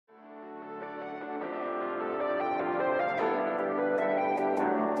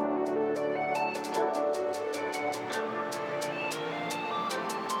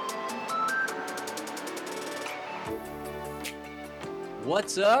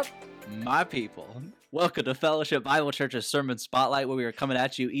What's up, my people? Welcome to Fellowship Bible Church's Sermon Spotlight, where we are coming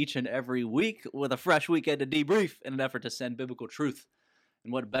at you each and every week with a fresh weekend to debrief in an effort to send biblical truth.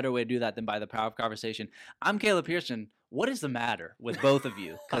 And what better way to do that than by the power of conversation? I'm Caleb Pearson. What is the matter with both of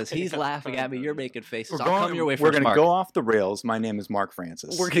you? Because he's laughing at me, you're making faces. I'll come your way first, We're going to Mark. go off the rails. My name is Mark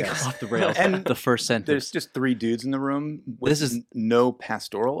Francis. We're going to go off the rails. And the first sentence. There's just three dudes in the room with This is no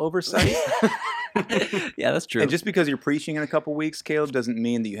pastoral oversight. Yeah, that's true. And just because you're preaching in a couple weeks, Caleb, doesn't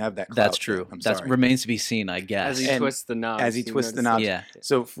mean that you have that clout. That's true. That remains to be seen, I guess. As he twists the knobs. As he twists the knobs. Yeah.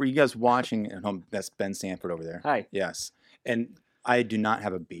 So for you guys watching at home, that's Ben Sanford over there. Hi. Yes. And I do not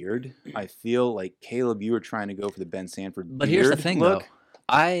have a beard. I feel like, Caleb, you were trying to go for the Ben Sanford But beard here's the thing, look. though.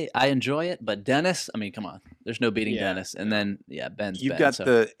 I enjoy it, but Dennis, I mean, come on. There's no beating Dennis. And then, Ben's You've Ben, got so.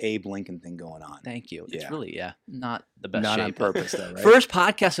 the Abe Lincoln thing going on. Thank you. It's Yeah. really, not the best Not on shape. purpose, though, right? First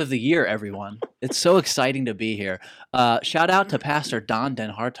podcast of the year, everyone. It's so exciting to be here. Shout out to Pastor Don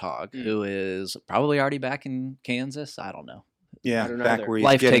Den Hartog, who is probably already back in Kansas. I don't know. Yeah, I don't know back either. where he's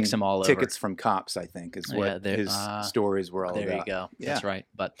Life getting takes him all over. tickets from cops, I think, is what there- his stories were all There about. you go. Yeah. That's right.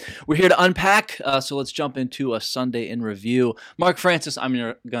 But we're here to unpack, so let's jump into a Sunday in review. Mark Francis,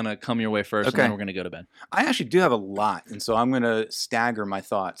 I'm going to come your way first, and Okay. then we're going to go to Ben. I actually do have a lot, and so I'm going to stagger my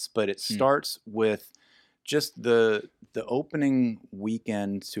thoughts, but it starts with just the opening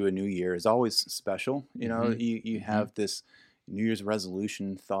weekend to a new year is always special. You know, you have this New Year's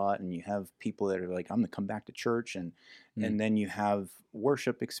resolution thought, and you have people that are like, I'm going to come back to church, and then you have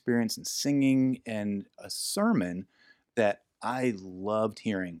worship experience and singing and a sermon that I loved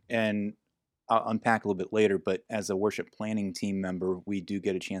hearing. And I'll unpack a little bit later, but as a worship planning team member, we do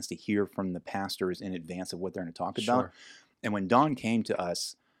get a chance to hear from the pastors in advance of what they're going to talk about. And when Don came to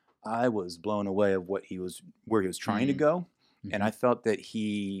us, I was blown away of where he was trying to go. And I felt that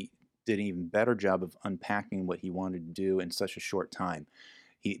he did an even better job of unpacking what he wanted to do in such a short time.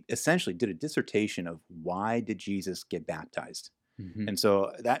 He essentially did a dissertation of why did Jesus get baptized? And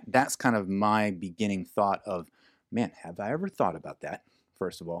so that's kind of my beginning thought of, man, have I ever thought about that,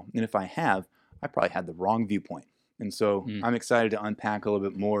 first of all? And if I have, I probably had the wrong viewpoint. And so I'm excited to unpack a little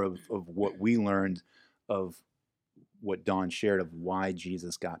bit more of what we learned of what Don shared of why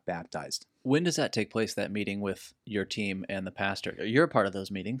Jesus got baptized. When does that take place, that meeting with your team and the pastor? You're a part of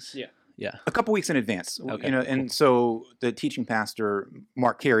those meetings. Yeah. A couple weeks in advance. Okay, You know, and so the teaching pastor,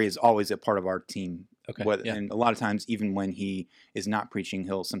 Mark Carey, is always a part of our team. Okay. And a lot of times, even when he is not preaching,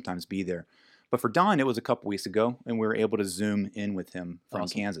 he'll sometimes be there. But for Don, it was a couple weeks ago, and we were able to Zoom in with him from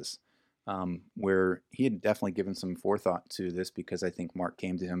Kansas, where he had definitely given some forethought to this because I think Mark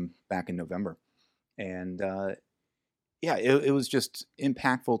came to him back in November. And it was just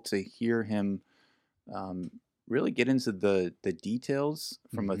impactful to hear him really get into the details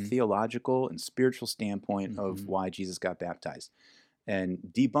from a theological and spiritual standpoint of why Jesus got baptized and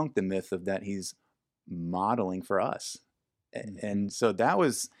debunk the myth of that he's modeling for us. And so that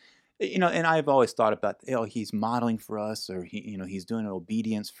was, and I've always thought about, he's modeling for us, or he's doing an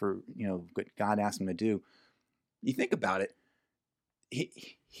obedience for, what God asked him to do. You think about it,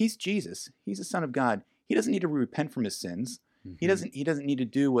 he's Jesus. He's the Son of God. He doesn't need to repent from his sins. He doesn't need to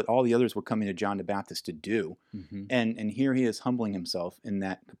do what all the others were coming to John the Baptist to do. And here he is humbling himself in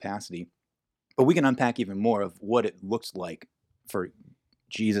that capacity. But we can unpack even more of what it looks like for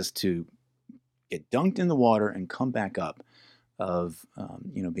Jesus to get dunked in the water and come back up, of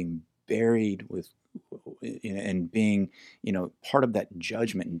being buried with and being part of that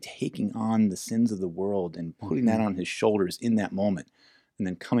judgment and taking on the sins of the world and putting that on his shoulders in that moment, and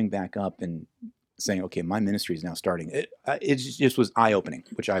then coming back up and saying, okay, my ministry is now starting. It just was eye-opening,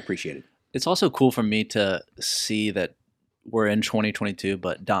 which I appreciated. It's also cool for me to see that we're in 2022,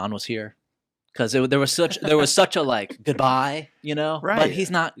 but Don was here. Because there was such a like goodbye, Right. But he's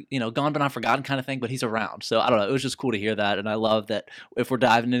not, gone but not forgotten kind of thing. But he's around, so I don't know. It was just cool to hear that, and I love that. If we're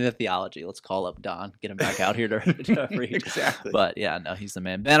diving into theology, let's call up Don, get him back out here to read. Exactly. But yeah, no, he's the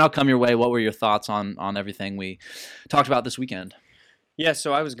man. Ben, I'll come your way. What were your thoughts on everything we talked about this weekend? Yeah,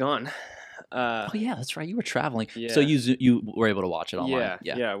 so I was gone. Oh yeah, that's right. You were traveling, Yeah. so you were able to watch it online.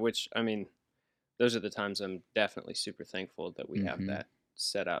 Yeah. Which, I mean, those are the times I'm definitely super thankful that we have that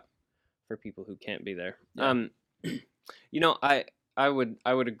set up for people who can't be there. Yeah. I would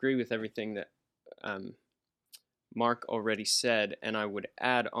agree with everything that Mark already said, and I would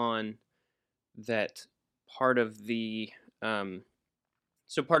add on that part of that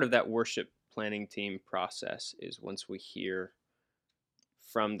worship planning team process is once we hear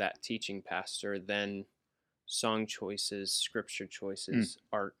from that teaching pastor, then song choices, scripture choices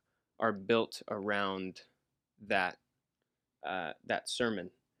are built around that sermon,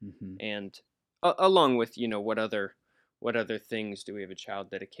 and along with what other What other things do we have a child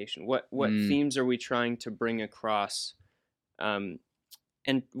dedication? What Mm. themes are we trying to bring across? And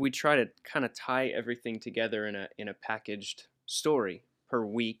we try to kind of tie everything together in a packaged story per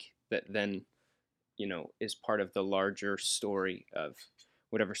week that then, is part of the larger story of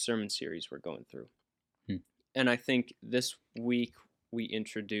whatever sermon series we're going through. And I think this week we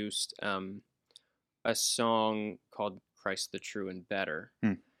introduced a song called Christ the True and Better,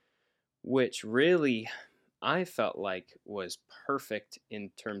 which really I felt like was perfect in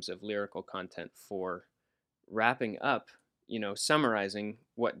terms of lyrical content for wrapping up, summarizing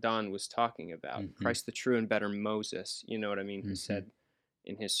what Don was talking about. Christ the True and Better Moses, you know what I mean? He said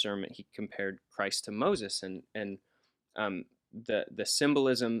in his sermon, he compared Christ to Moses, and the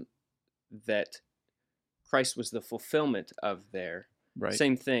symbolism that Christ was the fulfillment of there. Right.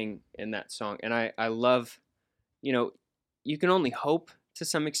 Same thing in that song. And I love, you can only hope to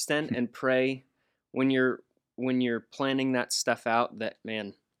some extent and pray when you're planning that stuff out that,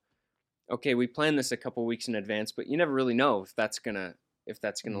 man, okay, we planned this a couple weeks in advance, but you never really know if that's gonna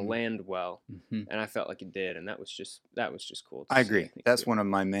land well. And I felt like it did, and that was just cool. I agree. That's one of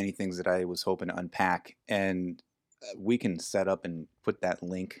my many things that I was hoping to unpack, and we can set up and put that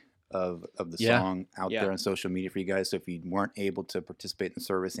link of the song out there on social media for you guys. So if you weren't able to participate in the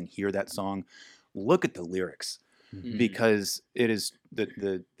service and hear that song, look at the lyrics, because it is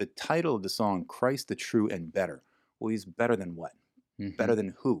the title of the song, Christ the True and Better. Well, he's better than what? Better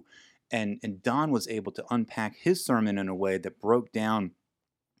than who? And Don was able to unpack his sermon in a way that broke down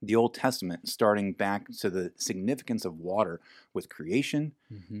the Old Testament, starting back to the significance of water with creation,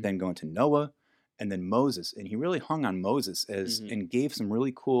 then going to Noah, and then Moses. And he really hung on Moses and gave some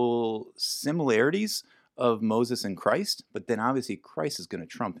really cool similarities of Moses and Christ. But then obviously Christ is going to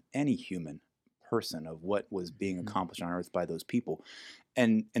trump any human person of what was being accomplished on earth by those people.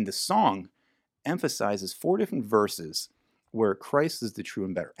 And the song emphasizes 4 different verses where Christ is the true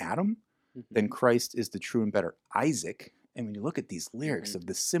and better Adam, then Christ is the true and better Isaac. And when you look at these lyrics of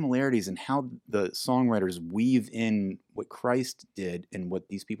the similarities and how the songwriters weave in what Christ did and what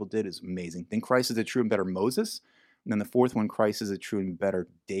these people did is amazing. Then Christ is the true and better Moses. And then the 4th one, Christ is the true and better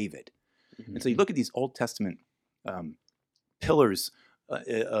David. And so you look at these Old Testament pillars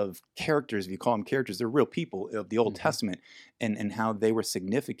of characters, if you call them characters, they're real people of the Old Testament, and how they were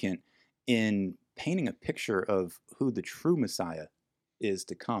significant in painting a picture of who the true Messiah is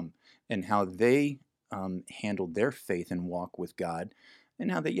to come, and how they handled their faith and walk with God,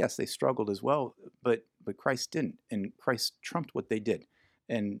 and how they struggled as well, but Christ didn't, and Christ trumped what they did.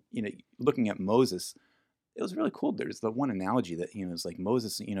 And looking at Moses, it was really cool. There's the one analogy that it's like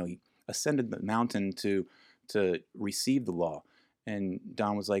Moses, he ascended the mountain to receive the law, and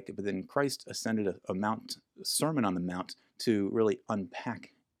Don was like, but then Christ ascended a sermon on the mount to really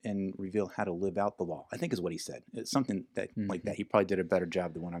unpack and reveal how to live out the law, I think is what he said. It's something that like that. He probably did a better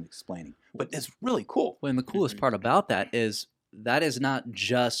job than what I'm explaining. But it's really cool. Well, and the coolest part about that is not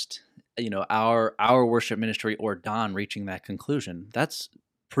just, our worship ministry or Don reaching that conclusion. That's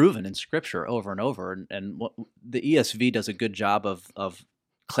proven in Scripture over and over. And what, the ESV does a good job of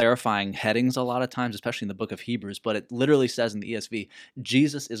clarifying headings a lot of times, especially in the book of Hebrews, but it literally says in the ESV,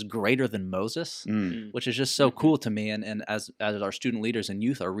 Jesus is greater than Moses, which is just so cool to me. And as our student leaders and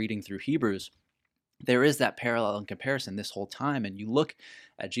youth are reading through Hebrews, there is that parallel and comparison this whole time. And you look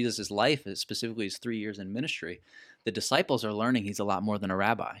at Jesus' life, specifically his 3 years in ministry, the disciples are learning he's a lot more than a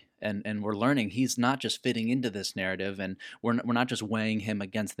rabbi. And we're learning he's not just fitting into this narrative, and we're not just weighing him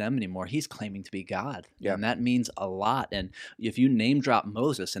against them anymore. He's claiming to be God. Yeah. And that means a lot. And if you name drop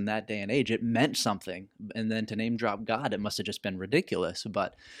Moses in that day and age, it meant something. And then to name drop God, it must have just been ridiculous.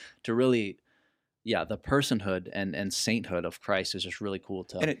 But to really... the personhood and sainthood of Christ is just really cool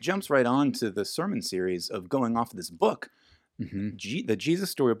too. And it jumps right on to the sermon series of going off of this book. The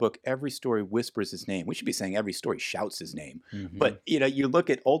Jesus story book, every story whispers his name. We should be saying every story shouts his name. But, you look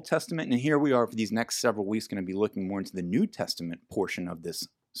at Old Testament, and here we are for these next several weeks going to be looking more into the New Testament portion of this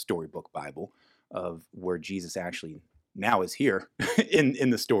storybook Bible, of where Jesus actually now is here in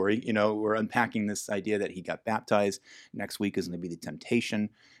the story. We're unpacking this idea that he got baptized. Next week is going to be the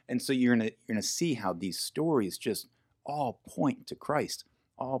temptation. And so you're gonna see how these stories just all point to Christ,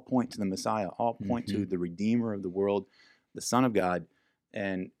 all point to the Messiah, all point to the Redeemer of the world, the Son of God.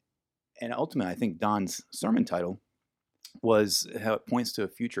 And ultimately, I think Don's sermon title was how it points to a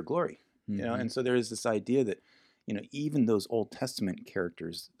future glory. And so there is this idea that, even those Old Testament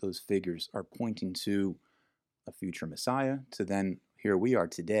characters, those figures are pointing to a future Messiah, to then here we are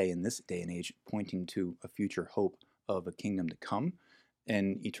today in this day and age pointing to a future hope of a kingdom to come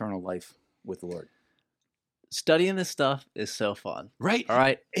and eternal life with the Lord. Studying this stuff is so fun. Right. All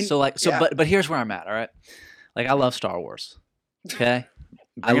right. And, but here's where I'm at. All right. Like, I love Star Wars. Okay,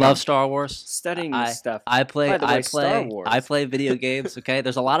 I Bring it love on. Star Wars. Studying I- this stuff. I play. By the way, I Star play. Wars. I play video games. Okay,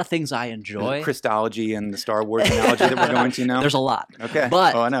 there's a lot of things I enjoy. Christology and the Star Wars analogy that we're going to now. There's a lot. Okay.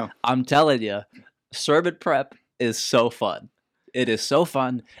 But- oh, I know. I'm telling you, sermon prep is so fun. It is so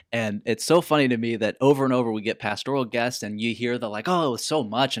fun, and it's so funny to me that over and over we get pastoral guests, and you hear the like, "Oh, it was so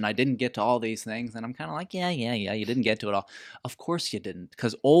much, and I didn't get to all these things," and I'm kind of like, "Yeah, you didn't get to it all. Of course you didn't,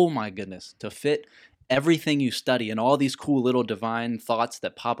 because oh my goodness, to fit everything you study and all these cool little divine thoughts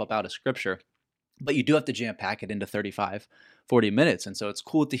that pop up out of Scripture, but you do have to jam pack it into 35, 40 minutes, and so it's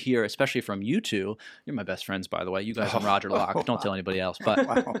cool to hear, especially from you two. You're my best friends, by the way. You guys and Roger Locke. Don't tell anybody else, but."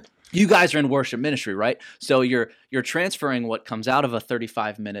 Wow. You guys are in worship ministry, right? So you're transferring what comes out of a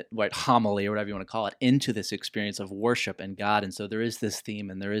 35-minute homily or whatever you want to call it into this experience of worship and God. And so there is this theme,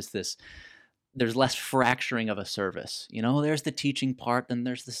 and there's less fracturing of a service. You know, there's the teaching part, then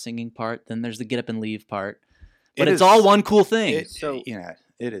there's the singing part, then there's the get up and leave part. But It it's is- all one cool thing. So-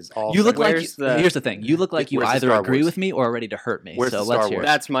 it is all. You look like Where's the- here's the thing. You look like you Where's the either Star agree Wars? with me or are ready to hurt me. Where's so the let's Star hear Wars? it.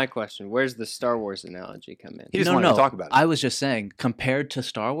 That's my question. Where's the Star Wars analogy come in? He just No, wanted no. to talk about it. I was just saying, compared to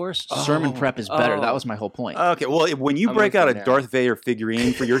Star Wars, sermon Oh. prep is better. That Oh. was my whole point. Okay, well, when you I'm break with out you a now. Darth Vader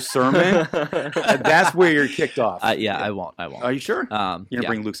figurine for your sermon, that's where you're kicked off. Yeah, I won't. Are you sure? You're gonna Yeah.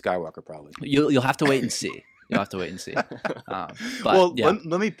 bring Luke Skywalker, probably. You'll have to wait and see. You'll have to wait and see. But Well, yeah.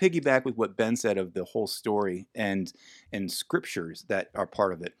 let me piggyback with what Ben said of the whole story and scriptures that are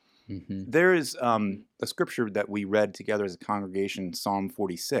part of it. Mhm. There is a scripture that we read together as a congregation, Psalm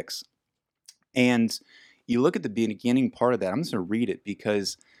 46. And you look at the beginning part of that. I'm just going to read it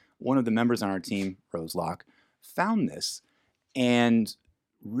because one of the members on our team, Rose Locke, found this and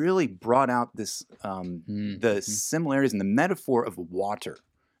really brought out this the similarities and the metaphor of water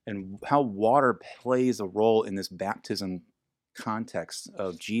and how water plays a role in this baptism context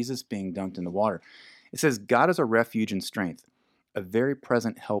of Jesus being dunked in the water. It says, God is a refuge and strength, a very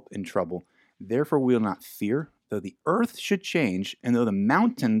present help in trouble. Therefore we will not fear, though the earth should change, and though the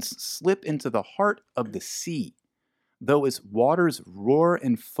mountains slip into the heart of the sea, though its waters roar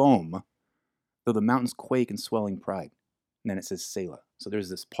and foam, though the mountains quake in swelling pride. And then it says Selah. So there's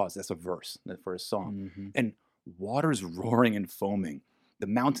this pause. That's a verse for a song. Mhm. And waters roaring and foaming, the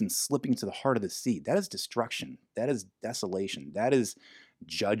mountains slipping to the heart of the sea. That is destruction. That is desolation. That is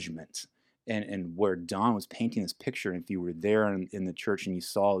judgment. And where Don was painting this picture, and if you were there in the church and you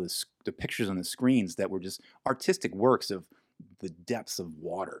saw the pictures on the screens that were just artistic works of the depths of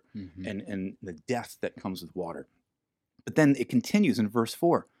water Mhm. and the death that comes with water. But then it continues in verse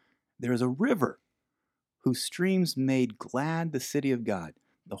 4. There is a river whose streams made glad the city of God,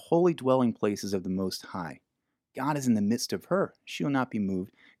 the holy dwelling places of the Most High. God is in the midst of her. She will not be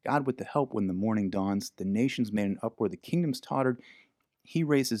moved. God with the help when the morning dawns. The nations made an uproar. The kingdoms tottered. He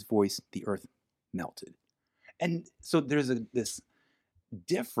raised his voice. The earth melted. And so there's this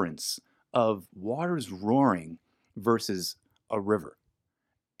difference of waters roaring versus a river.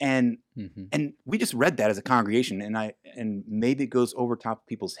 And Mhm. and we just read that as a congregation, and maybe it goes over top of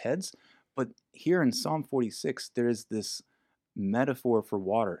people's heads, but here in Psalm 46, there's this metaphor for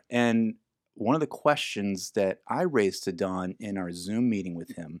water. And one of the questions that I raised to Don in our Zoom meeting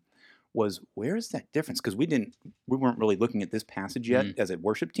with him was, where is that difference? Because we weren't really looking at this passage yet as a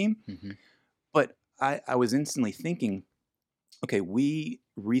worship team, Mhm. but I was instantly thinking, okay, we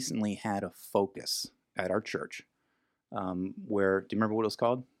recently had a focus at our church where, do you remember what it was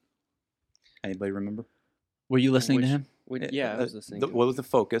called? Anybody remember? Were you listening to Which- him? Yeah, I was listening. to What was the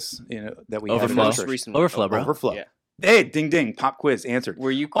focus that we had in Overflow. our Most church? recent Overflow, bro. Overflow. Yeah. Hey, ding ding, pop quiz answered. Were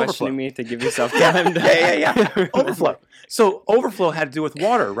you Overflow. questioning me to give yourself Yeah, time? yeah. Overflow. So overflow had to do with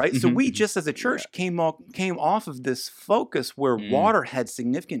water, right? So Mhm. we just as a church came off of this focus where water had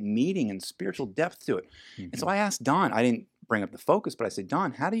significant meaning and spiritual depth to it. And so I asked Don, I didn't bring up the focus, but I said,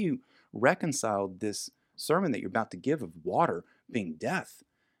 Don, how do you reconcile this sermon that you're about to give of water being death?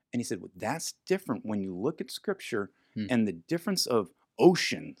 And he said, well, that's different when you look at scripture and the difference of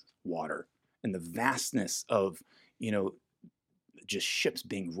ocean water and the vastness of, just ships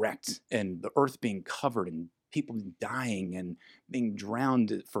being wrecked and the earth being covered and people dying and being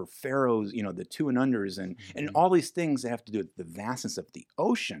drowned for Pharaoh's, the two and unders and all these things that have to do with the vastness of the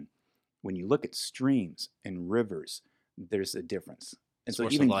ocean. When you look at streams and rivers, there's a difference. And Source so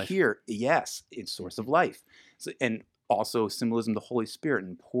of even life. here, yes, it's source of life. So, and also symbolism of the Holy Spirit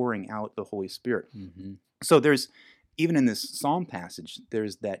and pouring out the Holy Spirit. Mhm. So there's, even in this psalm passage,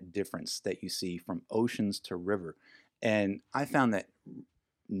 there's that difference that you see from oceans to river. And I found that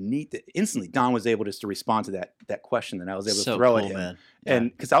neat that instantly Don was able just to respond to that question that I was able to So throw cool, at him. man.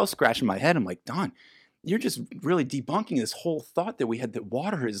 And because I was scratching my head, I'm like, Don, you're just really debunking this whole thought that we had that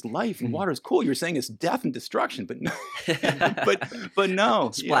water is life and water is cool. You're saying it's death and destruction, but no, but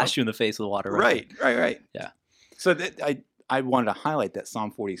no, Splash you in the face with water. Right. Yeah. So that I wanted to highlight that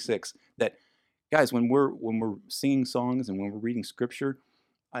Psalm 46. That guys, when we're singing songs and when we're reading scripture,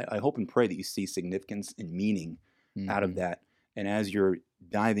 I hope and pray that you see significance and meaning out of that. And as you're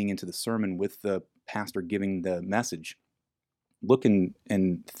diving into the sermon with the pastor giving the message, look and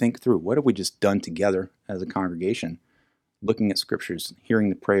think through, what have we just done together as a congregation, looking at scriptures, hearing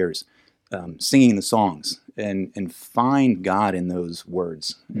the prayers, singing the songs, and find God in those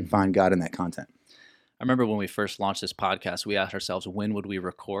words and find God in that content. I remember when we first launched this podcast, we asked ourselves, when would we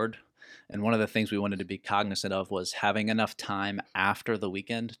record? And one of the things we wanted to be cognizant of was having enough time after the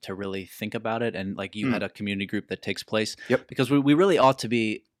weekend to really think about it. And like you had a community group that takes place. Yep. Because we really ought to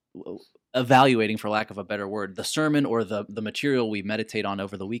be evaluating, for lack of a better word, the sermon or the material we meditate on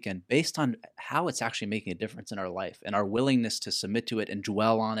over the weekend based on how it's actually making a difference in our life and our willingness to submit to it and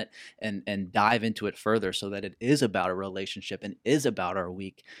dwell on it and dive into it further so that it is about a relationship and is about our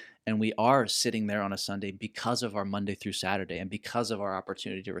week. And we are sitting there on a Sunday because of our Monday through Saturday and because of our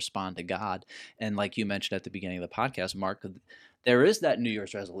opportunity to respond to God. And like you mentioned at the beginning of the podcast, Mark, there is that New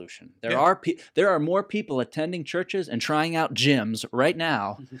Year's resolution. There are more people attending churches and trying out gyms right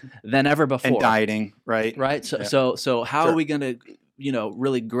now than ever before. And dieting, right? Right. So how are we going to,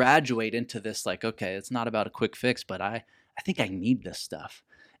 really graduate into this? Like, okay, it's not about a quick fix, but I think I need this stuff.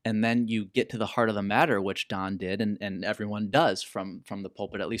 And then you get to the heart of the matter, which Don did, and everyone does from the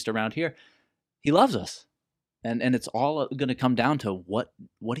pulpit, at least around here. He loves us. And it's all going to come down to what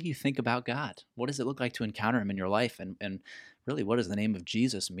do you think about God? What does it look like to encounter him in your life? And really, what does the name of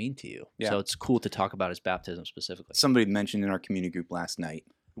Jesus mean to you? Yeah. So it's cool to talk about his baptism specifically. Somebody mentioned in our community group last night,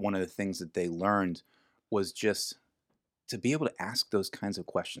 one of the things that they learned was just to be able to ask those kinds of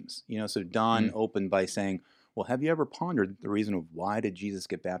questions. So Don opened by saying, well, have you ever pondered the reason of why did Jesus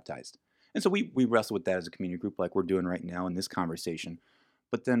get baptized? And so we wrestle with that as a community group like we're doing right now in this conversation.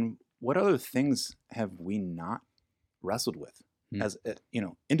 But then what other things have we not wrestled with as,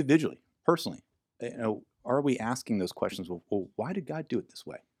 individually, personally? Are we asking those questions? Well, why did God do it this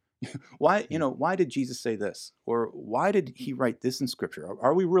way? Why did Jesus say this? Or why did he write this in scripture?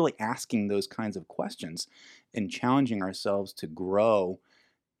 Are we really asking those kinds of questions and challenging ourselves to grow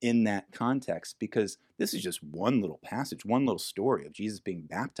in that context? Because this is just one little passage, one little story of Jesus being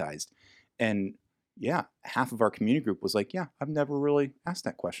baptized. And yeah, half of our community group was like, yeah, I've never really asked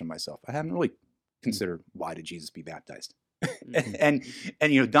that question myself. I haven't really considered why did Jesus be baptized? and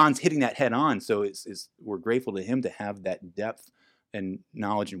Don's hitting that head on. So we're grateful to him to have that depth and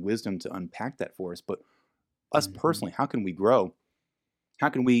knowledge and wisdom to unpack that for us. But us personally, how can we grow? How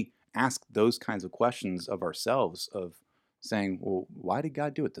can we ask those kinds of questions of ourselves, of saying, well, why did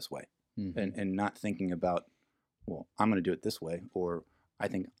God do it this way? And not thinking about, well, I'm going to do it this way, or I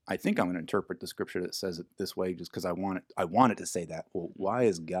think I'm going to interpret the scripture that says it this way just because I want it to say that. Well, why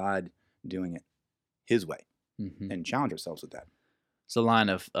is God doing it his way? And challenge ourselves with that. It's a line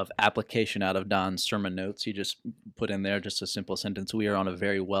of application out of Don's sermon notes. He just put in there just a simple sentence: we are on a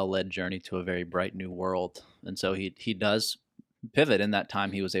very well-led journey to a very bright new world. And so he does pivot in that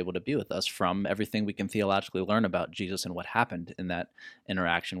time he was able to be with us from everything we can theologically learn about Jesus and what happened in that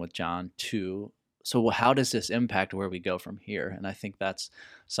interaction with John to, so how does this impact where we go from here? And I think that's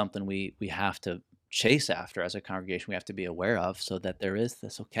something we have to chase after as a congregation. We have to be aware of, so that there is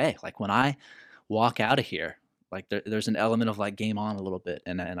this, okay, like when I walk out of here, like there's an element of like game on a little bit,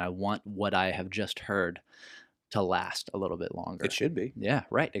 and I want what I have just heard to last a little bit longer. It should be. Yeah,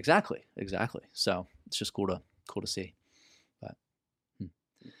 right. Exactly. So it's just cool to see. But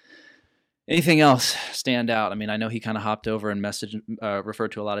anything else stand out? I mean, I know he kind of hopped over and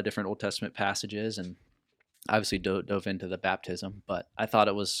referred to a lot of different Old Testament passages, and obviously dove into the baptism. But I thought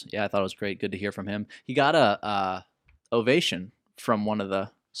it was great. Good to hear from him. He got a ovation from one of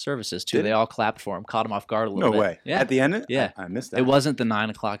the services too. They all clapped for him, caught him off guard a little bit. No way. Yeah. At the end? Yeah. I missed that. It wasn't the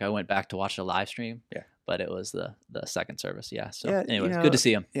 9:00. I went back to watch the live stream. Yeah. But it was the second service. Yeah. So yeah, anyways, good to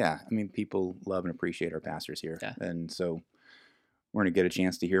see him. Yeah. I mean, people love and appreciate our pastors here. Yeah. And so we're going to get a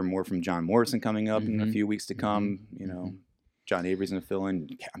chance to hear more from John Morrison coming up in a few weeks to come. John Avery's going to fill in.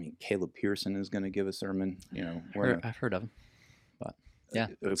 I mean, Caleb Pearson is going to give a sermon. I've heard of him. But yeah,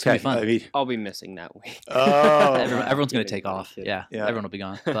 okay. It's going to be fun. I mean, I'll be missing that week. Oh. Everyone's going to take off. Yeah. Everyone will be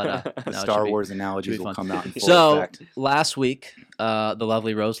gone. But the Star Wars analogies will come out in full so effect. Last week, the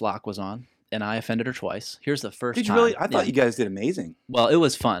lovely Rose Locke was on. and I offended her twice. Here's the first Did time. you really? I thought Yeah. you guys did amazing. Well, it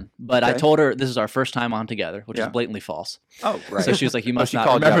was fun, but I Okay. told her this is our first time on together, which Yeah. is blatantly false. Oh, right. So she was like, "You must she not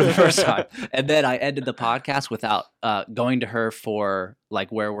called you remember out. the first time." And then I ended the podcast without going to her for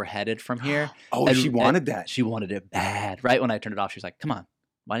like where we're headed from here. Oh, And- she wanted that. She wanted it bad. Right when I turned it off, she was like, "Come on,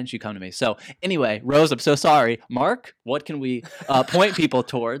 why didn't you come to me?" So anyway, Rose, I'm so sorry. Mark, what can we point people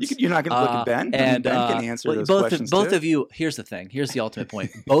towards? You're not going to look at Ben. I mean, And Ben can answer well, those both questions both too. of you. Here's the thing. Here's the ultimate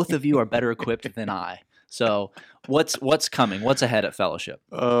point. Both of you are better equipped than I. So what's coming? What's ahead at Fellowship?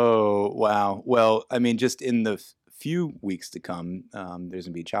 Oh, wow. Well, I mean, just in the few weeks to come, there's going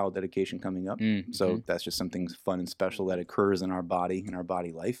to be child dedication coming up. Mm, So that's just something fun and special that occurs in our body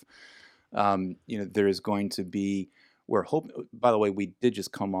life. There is going to be, by the way, we did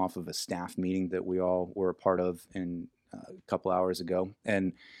just come off of a staff meeting that we all were a part of a couple hours ago.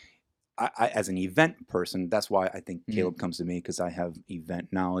 And I, as an event person, that's why I think Caleb comes to me, because I have event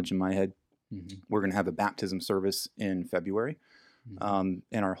knowledge in my head. We're going to have a baptism service in February. And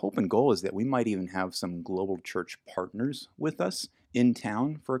our hope and goal is that we might even have some global church partners with us in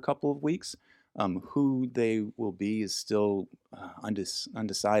town for a couple of weeks. Who they will be is still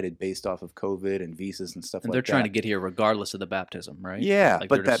undecided based off of COVID and visas and stuff And like they're that. trying to get here regardless of the baptism, right? Yeah, Like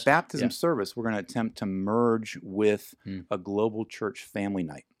but they're that just- baptism yeah. service, we're going to attempt to merge with Hmm. a global church family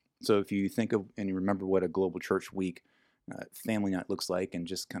night. So if you think of and you remember what a global church week family night looks like, and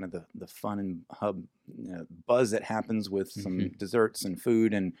just kind of the fun and hub buzz that happens with some desserts and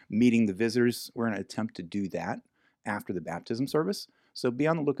food and meeting the visitors, we're going to attempt to do that after the baptism service. So be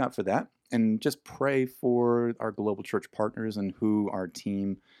on the lookout for that, and just pray for our global church partners and who our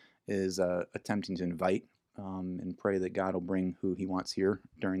team is attempting to invite, and pray that God will bring who He wants here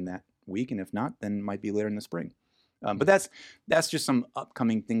during that week, and if not, then it might be later in the spring. But that's just some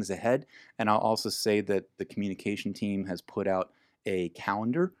upcoming things ahead. And I'll also say that the communication team has put out a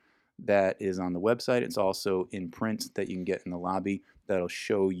calendar that is on the website. It's also in print that you can get in the lobby. That'll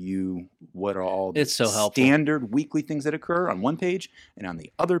show you what are all the It's so helpful. standard weekly things that occur on one page, and on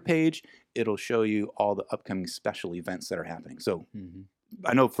the other page, it'll show you all the upcoming special events that are happening. So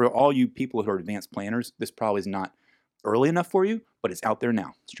I know for all you people who are advanced planners, this probably is not early enough for you, but it's out there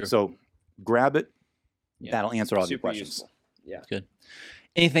now. It's true. So grab it. Yeah. That'll answer all your Super questions. useful. Yeah. Good.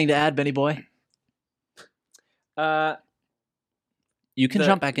 Anything to add, Benny boy? You can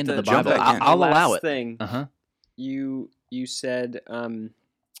jump back into the jump Bible. back in. I'll allow it. Thing Uh-huh. you said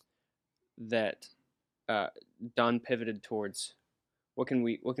that Don pivoted towards what can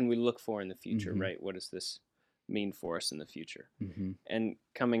we look for in the future, Mhm. right? What does this mean for us in the future? Mm-hmm. And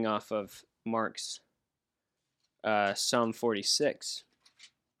coming off of Mark's Psalm 46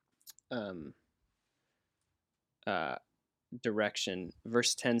 direction,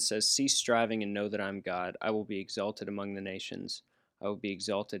 verse 10 says, "Cease striving and know that I'm God. I will be exalted among the nations. I will be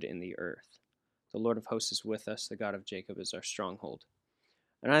exalted in the earth. The Lord of hosts is with us. The God of Jacob is our stronghold."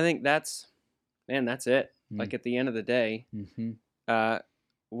 And I think that's it. Mm. Like at the end of the day, Mm-hmm.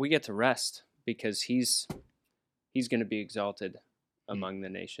 we get to rest because he's going to be exalted among the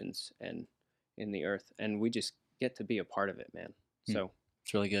nations and in the earth, and we just get to be a part of it, man. Mm. So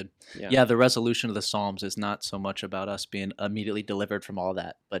It's really good. yeah, Yeah, the resolution of the Psalms is not so much about us being immediately delivered from all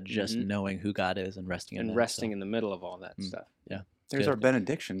that, but just Mhm. knowing who God is and resting in and that. resting in the middle of all that Mm. stuff. There's Good. our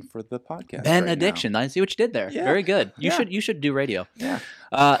benediction for the podcast. Benediction. I see what you did there. Yeah. Very good. You Yeah. should do radio. Yeah.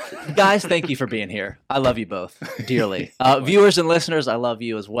 Guys, thank you for being here. I love you both dearly. Viewers and listeners, I love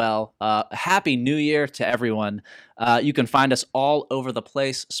you as well. Happy New Year to everyone. You can find us all over the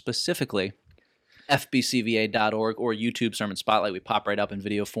place, specifically fbcva.org or YouTube Sermon Spotlight. We pop right up in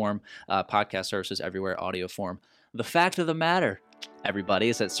video form, podcast services everywhere, audio form. The fact of the matter, everybody,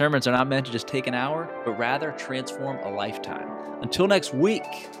 is that sermons are not meant to just take an hour, but rather transform a lifetime. Until next week,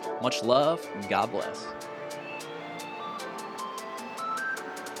 much love and God bless.